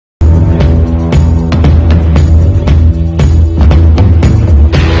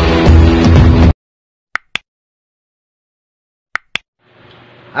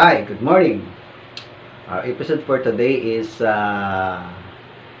Hi, good morning. Our episode for today is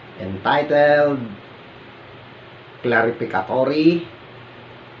entitled Clarificatory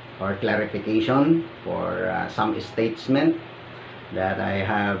or Clarification for some statement that I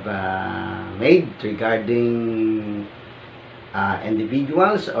have made regarding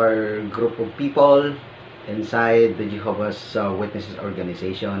individuals or group of people inside the Jehovah's Witnesses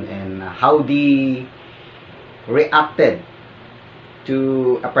organization and how they reacted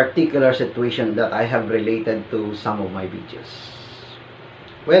to a particular situation that I have related to some of my videos.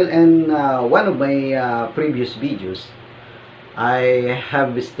 Well, in one of my previous videos, I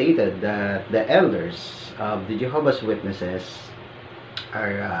have stated that the elders of the Jehovah's Witnesses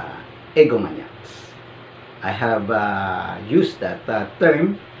are egomaniacs. I have used that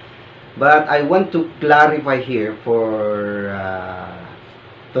term, but I want to clarify here for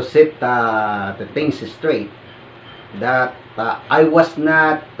to set the things straight that I was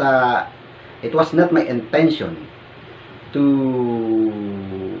not, it was not my intention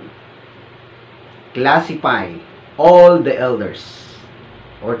to classify all the elders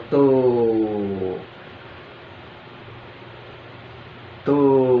or to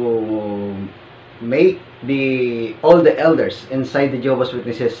make the all the elders inside the Jehovah's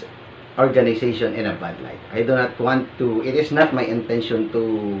Witnesses organization in a bad light. I do not want to, it is not my intention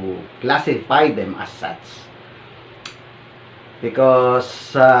to classify them as such.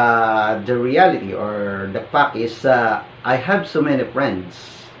 Because the reality or the fact is I have so many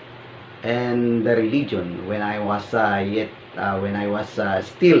friends and the religion when I was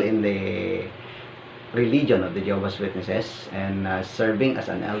still in the religion of the Jehovah's Witnesses and serving as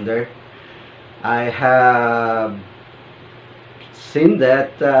an elder. I have seen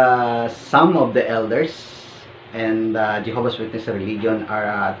that some of the elders and Jehovah's Witness religion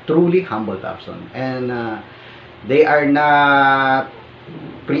are truly humble person, and they are not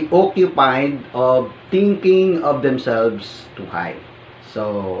preoccupied of thinking of themselves too high.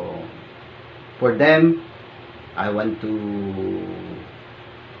 So for them, I want to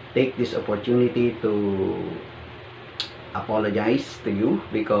take this opportunity to apologize to you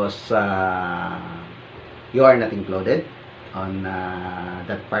because you are not included on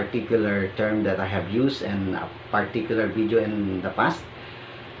that particular term that I have used in a particular video in the past.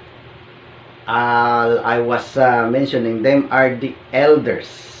 I was mentioning them are the elders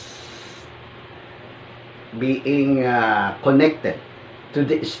being connected to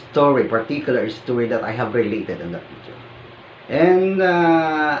the story, particular story that I have related in that video. And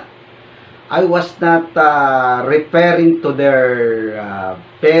I was not referring to their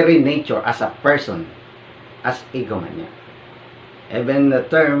very nature as a person, as egomania. Even the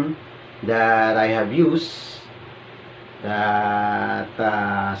term that I have used,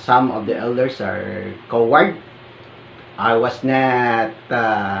 that some of the elders are coward, I was not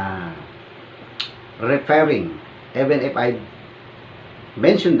referring, even if I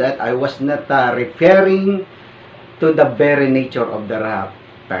mentioned that, I was not referring to the very nature of the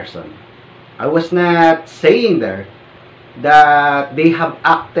person. I was not saying there that they have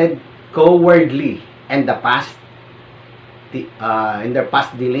acted cowardly in the past, in their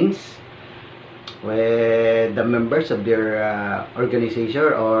past dealings with the members of their organization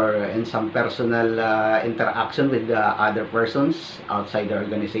or in some personal interaction with other persons outside the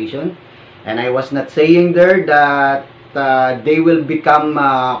organization. And I was not saying there that they will become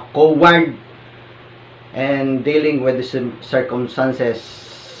coward and dealing with the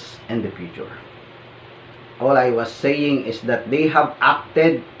circumstances in the future. All I was saying is that they have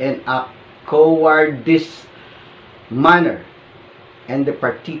acted in a cowardice manner and the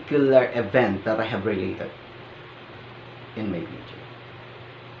particular event that I have related in my video.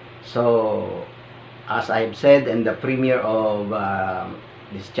 So, as I've said in the premiere of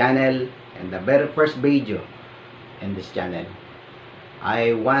this channel and the very first video in this channel,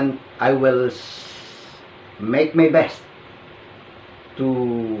 I will make my best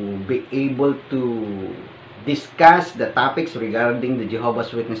to be able to discuss the topics regarding the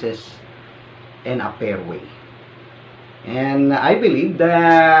Jehovah's Witnesses in a fair way. And I believe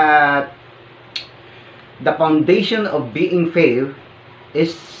that the foundation of being fair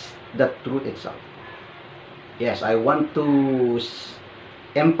is the truth itself. Yes, I want to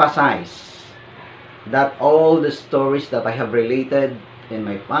emphasize that all the stories that I have related in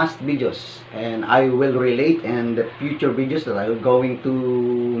my past videos and I will relate in the future videos that I'm going to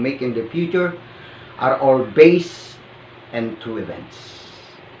make in the future are all based in true events.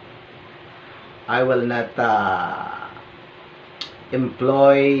 I will not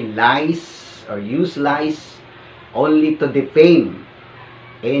employ lies or use lies only to defame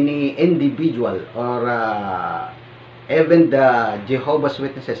any individual or even the Jehovah's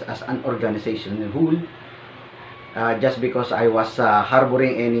Witnesses as an organization in whole, just because I was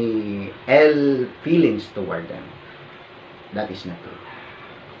harboring any ill feelings toward them. That is not true.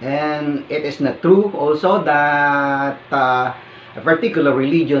 And it is not true also that a particular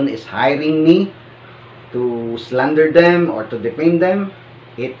religion is hiring me to slander them or to defame them.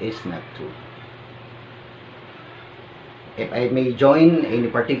 It is not true. If I may join any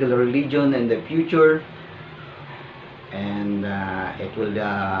particular religion in the future, and it will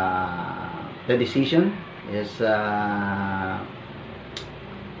the decision is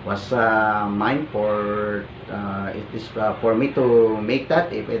was mine for it is for me to make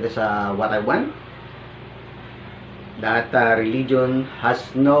that if it is what I want. That religion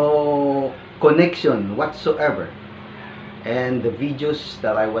has no connection whatsoever, and the videos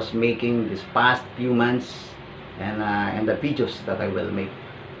that I was making this past few months, and the videos that I will make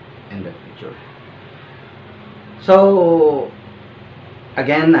in the future. So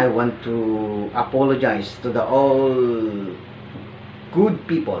again, I want to apologize to the all good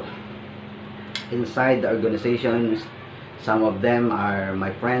people inside the organizations. Some of them are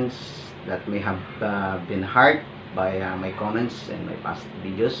my friends that may have been hurt by my comments and my past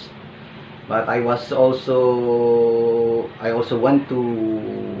videos, but I also want to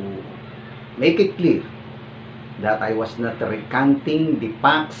make it clear that I was not recanting the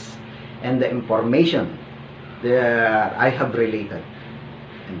facts and the information that I have related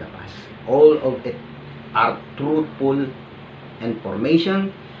in the past. All of it are truthful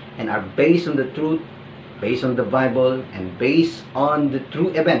information and are based on the truth, based on the Bible, and based on the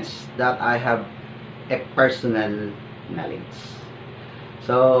true events that I have a personal knowledge.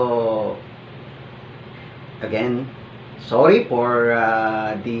 So again, sorry for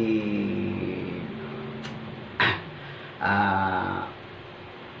the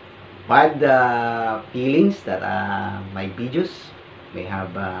bad feelings that my videos may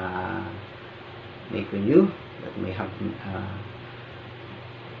have made with you, that may have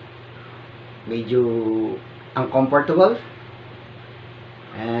made you uncomfortable.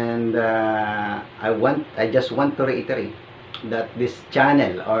 And I just want to reiterate that this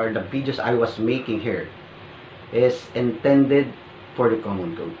channel or the videos I was making here is intended for the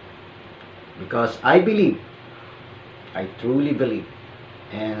common good, because I truly believe,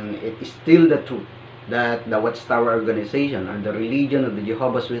 and it is still the truth, that the Watchtower organization or the religion of the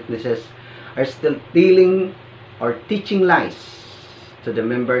Jehovah's Witnesses are still telling or teaching lies to the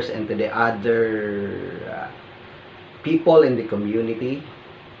members and to the other people in the community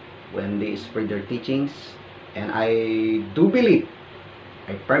when they spread their teachings. And I do believe,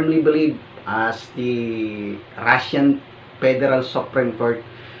 I firmly believe, as the Russian Federal Supreme Court,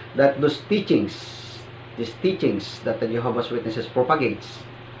 that those teachings, these teachings that the Jehovah's Witnesses propagates,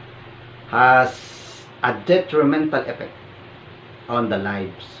 has a detrimental effect on the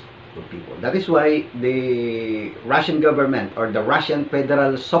lives of people. That is why the Russian government or the Russian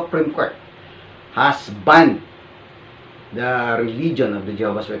Federal Supreme Court has banned the religion of the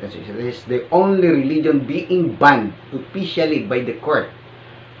Jehovah's Witnesses. It is the only religion being banned officially by the court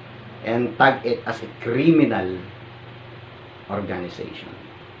and tag it as a criminal organization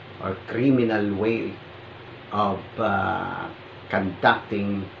or criminal way of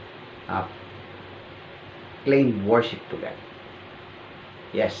conducting claim worship to God.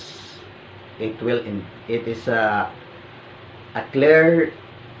 Yes, it is a clear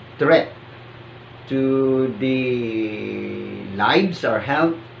threat to the lives or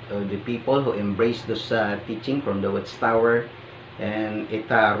health of the people who embrace those teaching from the Watchtower, and it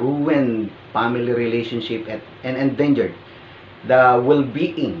ruined family relationship and endangered the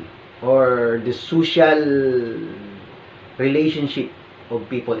well-being or the social relationship of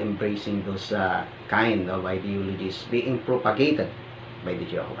people embracing those kind of ideologies being propagated by the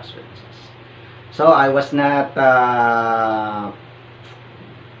Jehovah's Witnesses. So I was not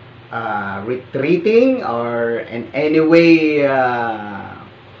retreating or in any way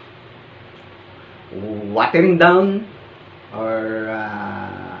watering down, or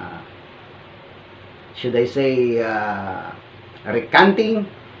should I say recanting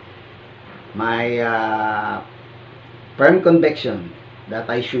my firm conviction that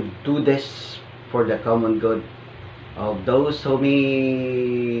I should do this for the common good of those who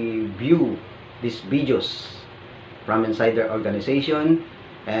may view these videos from inside their organization.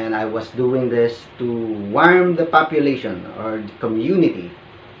 And I was doing this to warn the population or the community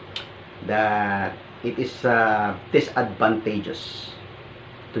that it is disadvantageous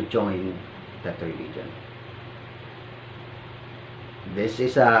to join that religion. This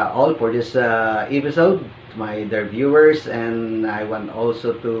is all for this episode, my dear viewers, and I want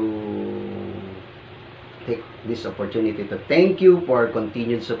also to take this opportunity to thank you for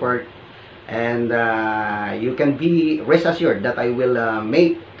continued support. And you can be rest assured that I will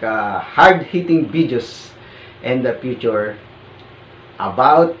make hard-hitting videos in the future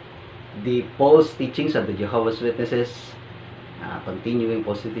about the false teachings of the Jehovah's Witnesses, continuing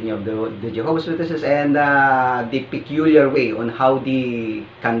false teaching of the Jehovah's Witnesses, and the peculiar way on how they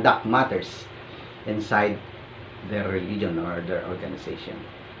conduct matters inside their religion or their organization.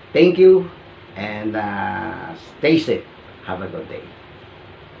 Thank you, and stay safe. Have a good day.